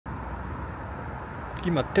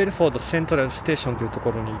今テルフォードセントラルステーションというと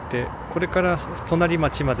ころにいて、これから隣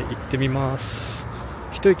町まで行ってみます。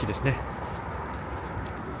一駅ですね。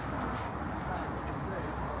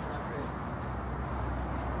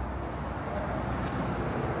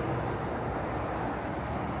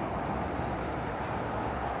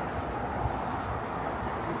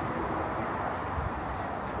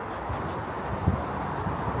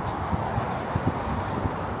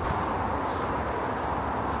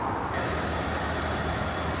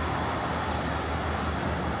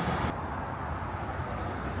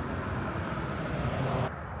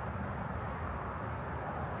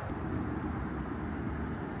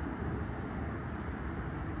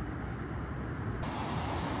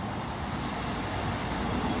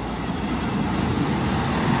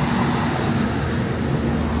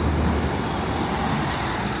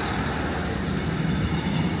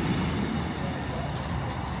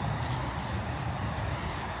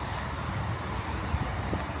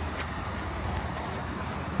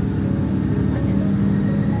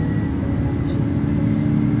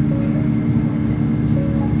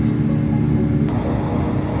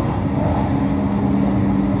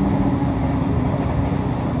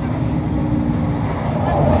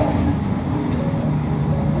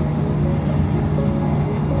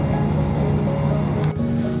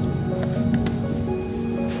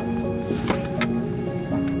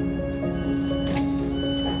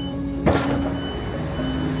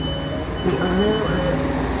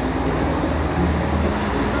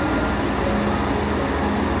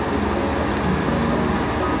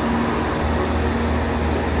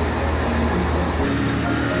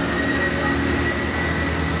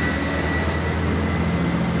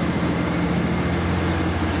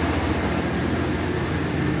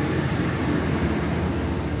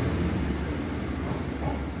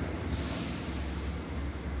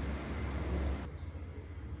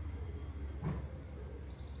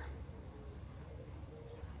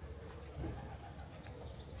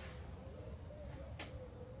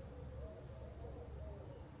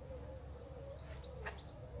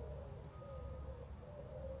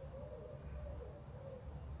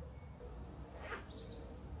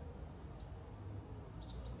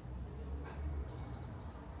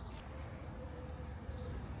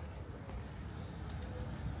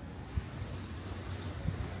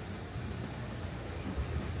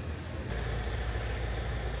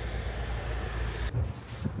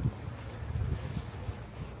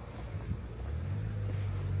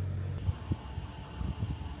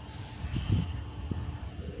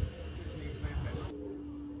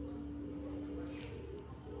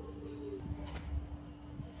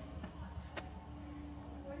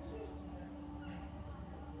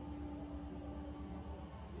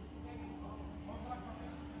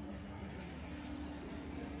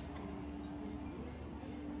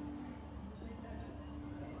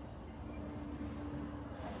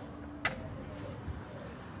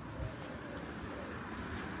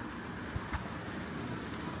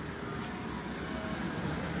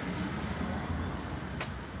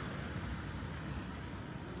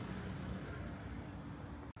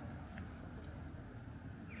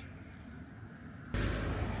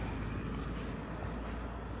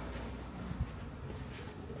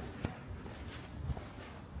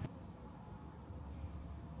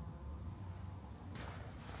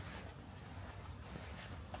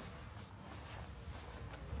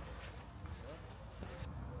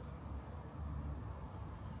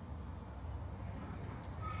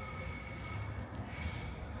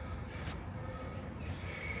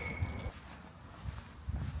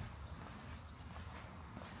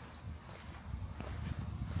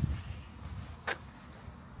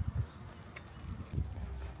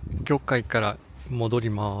教会から戻り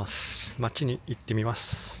ます。街に行ってみま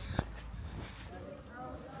す。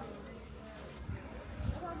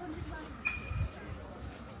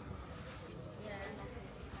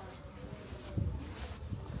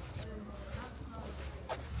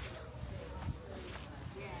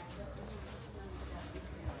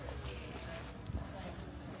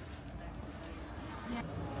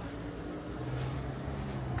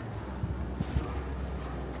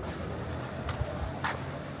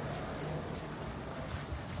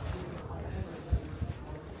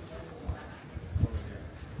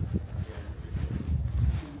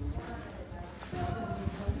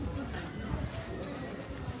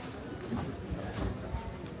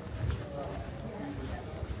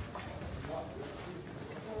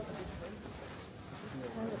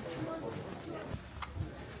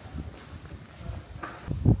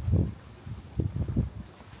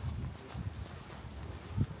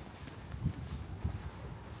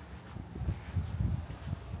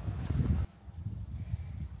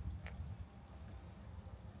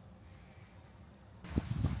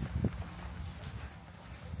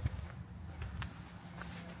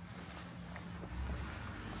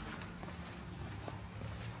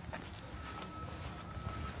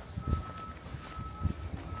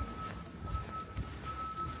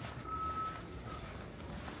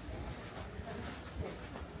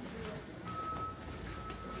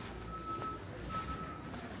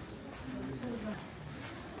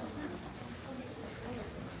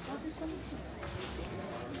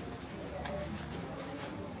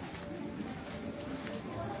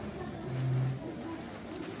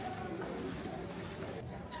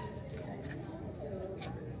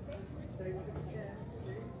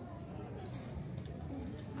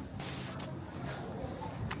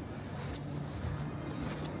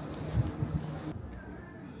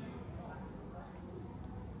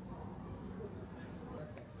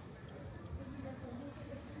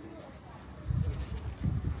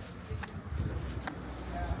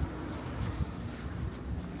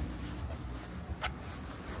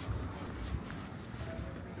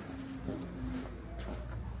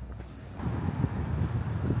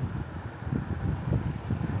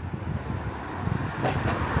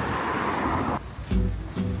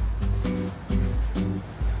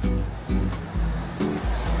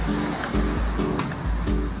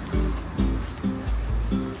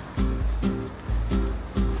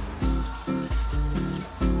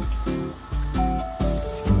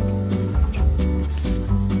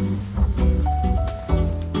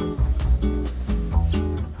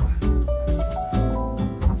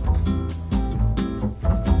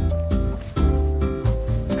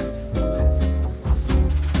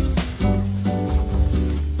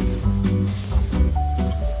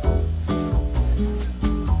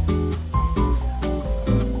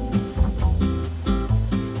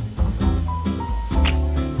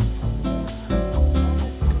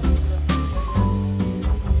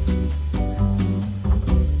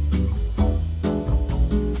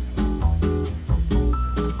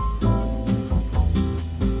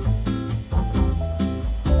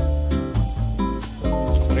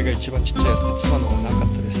一番ちっちゃいやつで妻の方がなか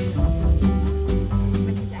ったです。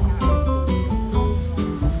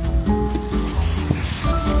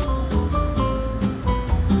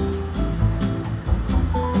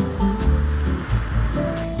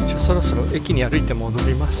じゃあそろそろ駅に歩いて戻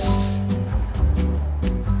ります。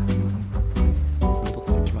戻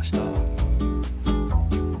ってきました。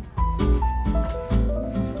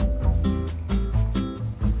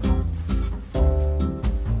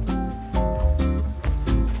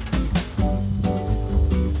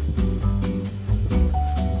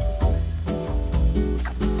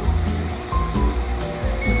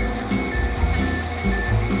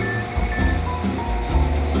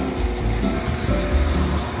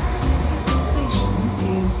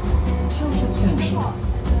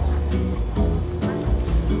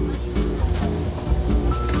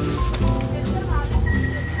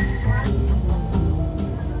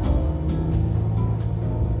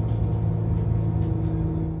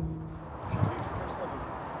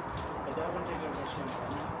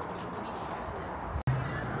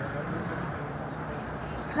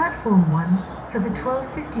Platform 1 for the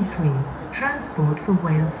 12:53 Transport for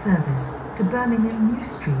Wales service to Birmingham New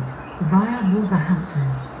Street via Wolverhampton.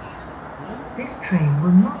 This train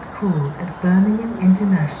will not call at Birmingham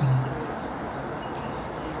International.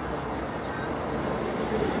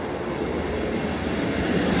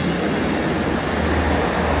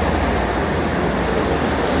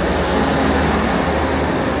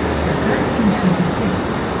 The 1326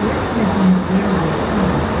 West Midlands Railway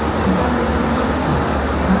service to Birmingham New Street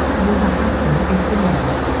via Wolverhampton is delayed.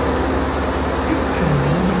 This train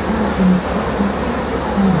will depart in approximately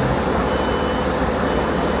 6 minutes.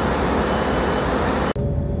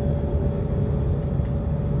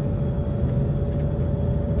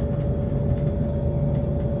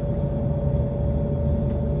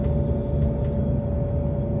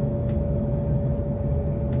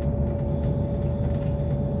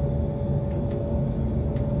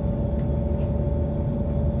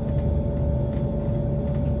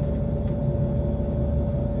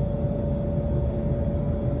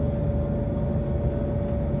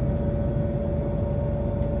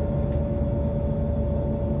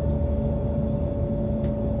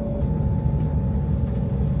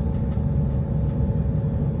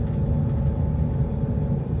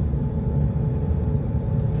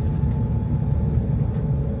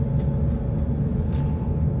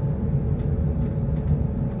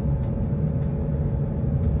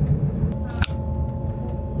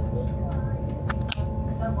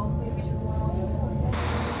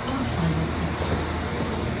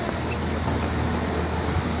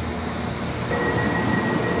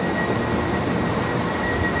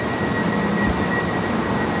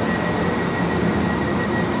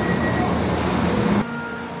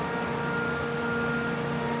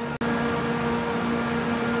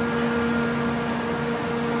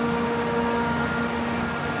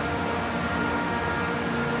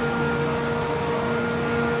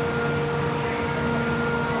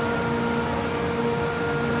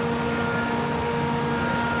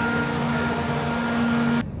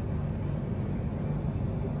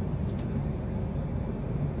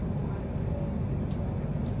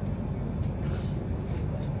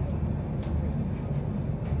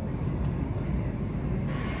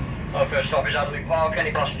 stop is Adderley Park.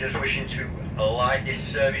 Any passengers wishing to alight this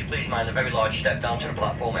service, please mind the very large step down to the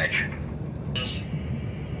platform edge.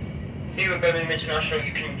 Here at Birmingham International,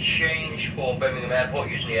 you can change for Birmingham Airport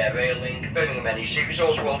using the Air Rail link. Birmingham NEC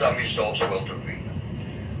Resorts World and Resorts World Arena.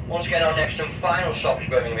 Once again, our next and final stop is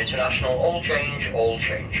Birmingham International. All change, all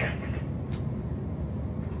change.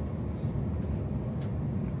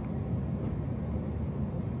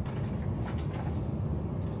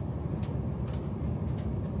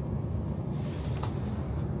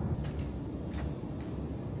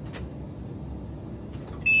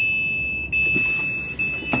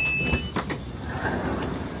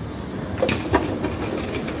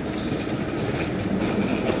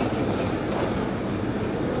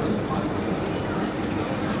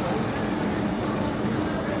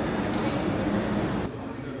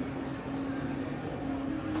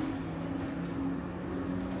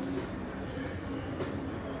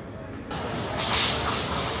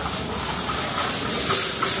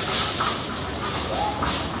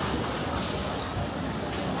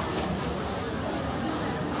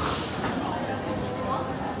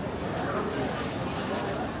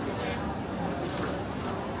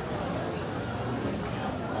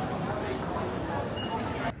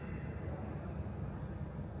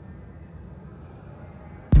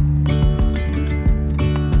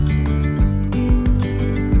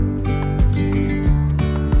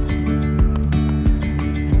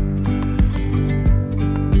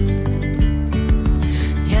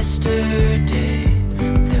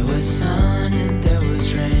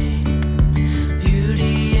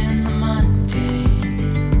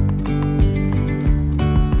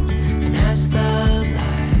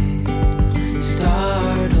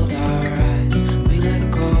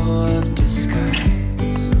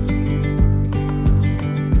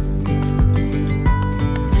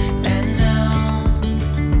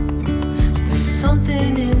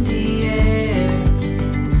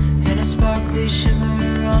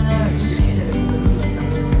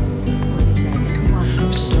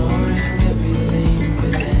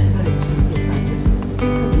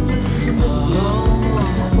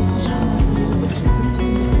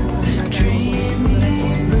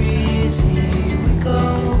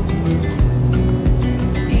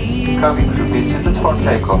 Coming to Bhx-Ist for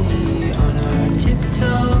takeoff.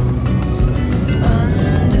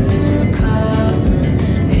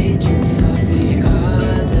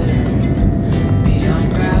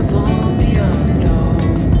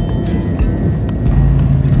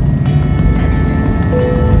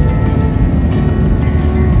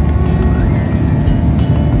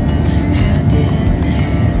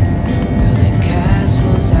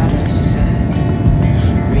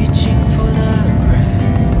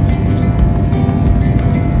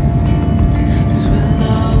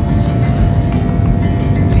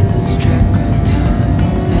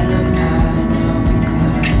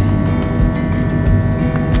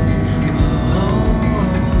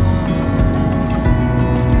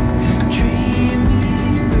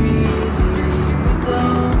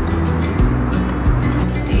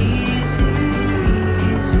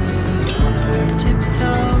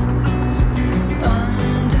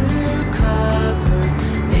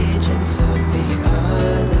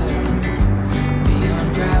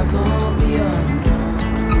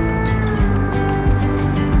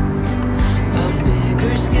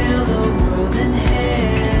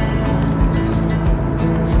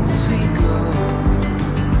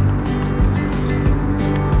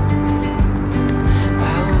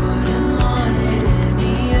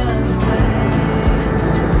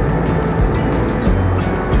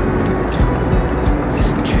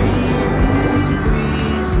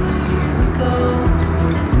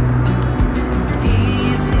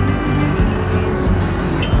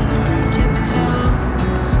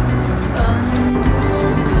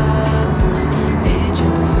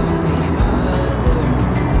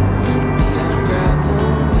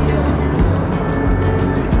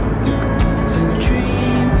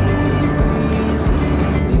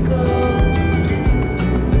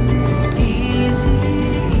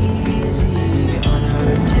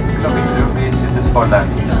 For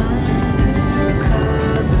landing.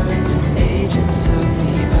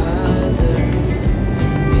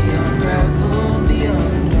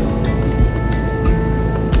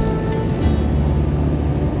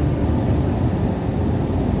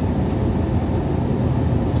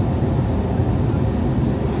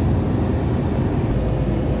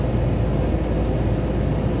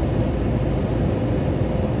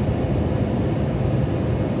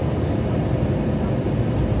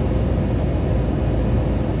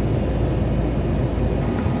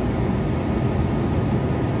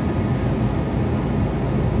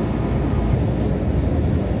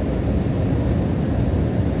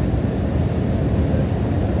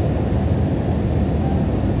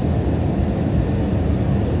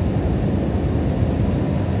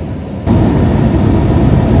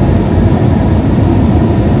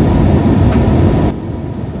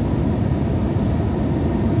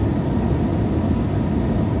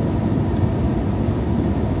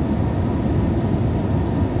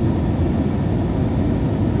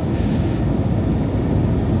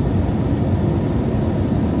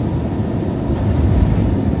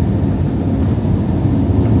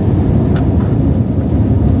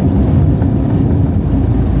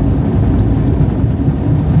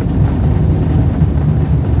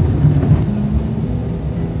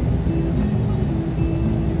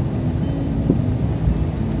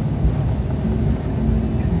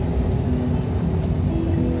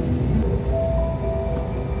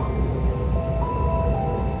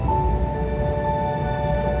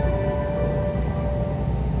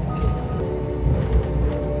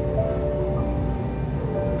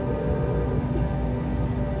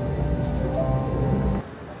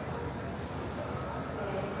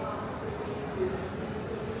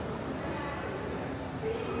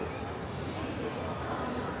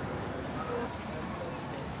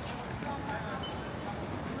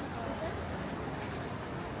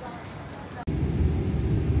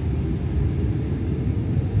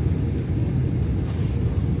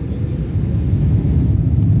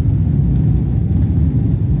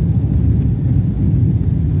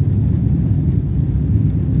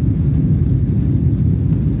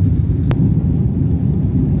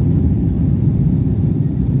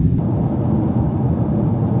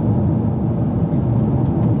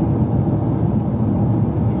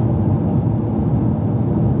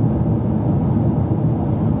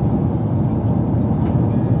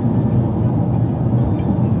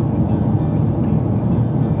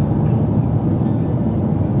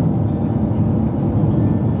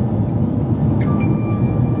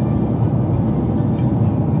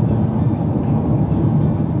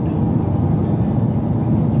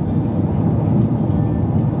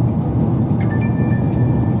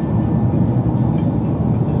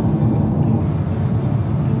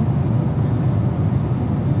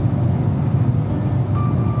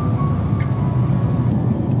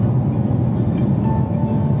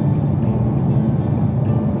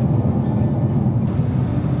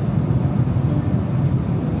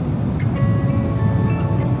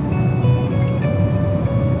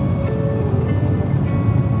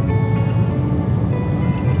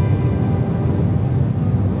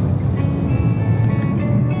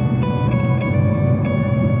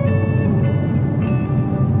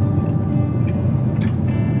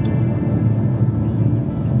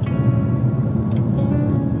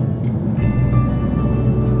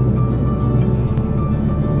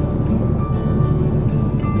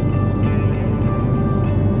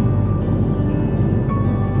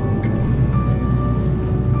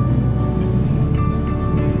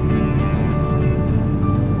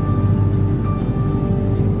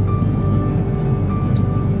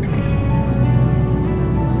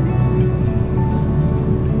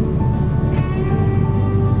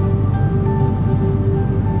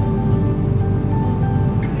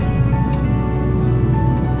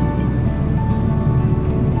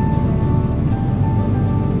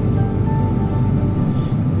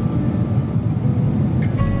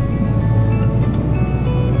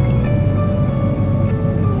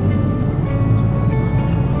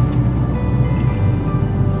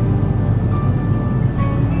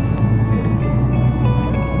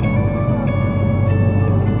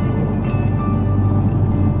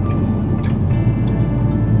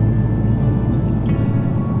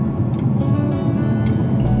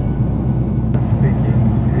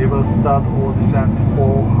 start or descent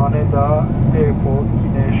for Haneda Airport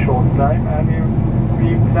in a short time, and we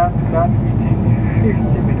plan to land within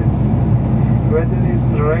 50 minutes. Weather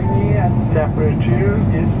is rainy and temperature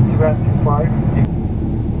is 25 degrees.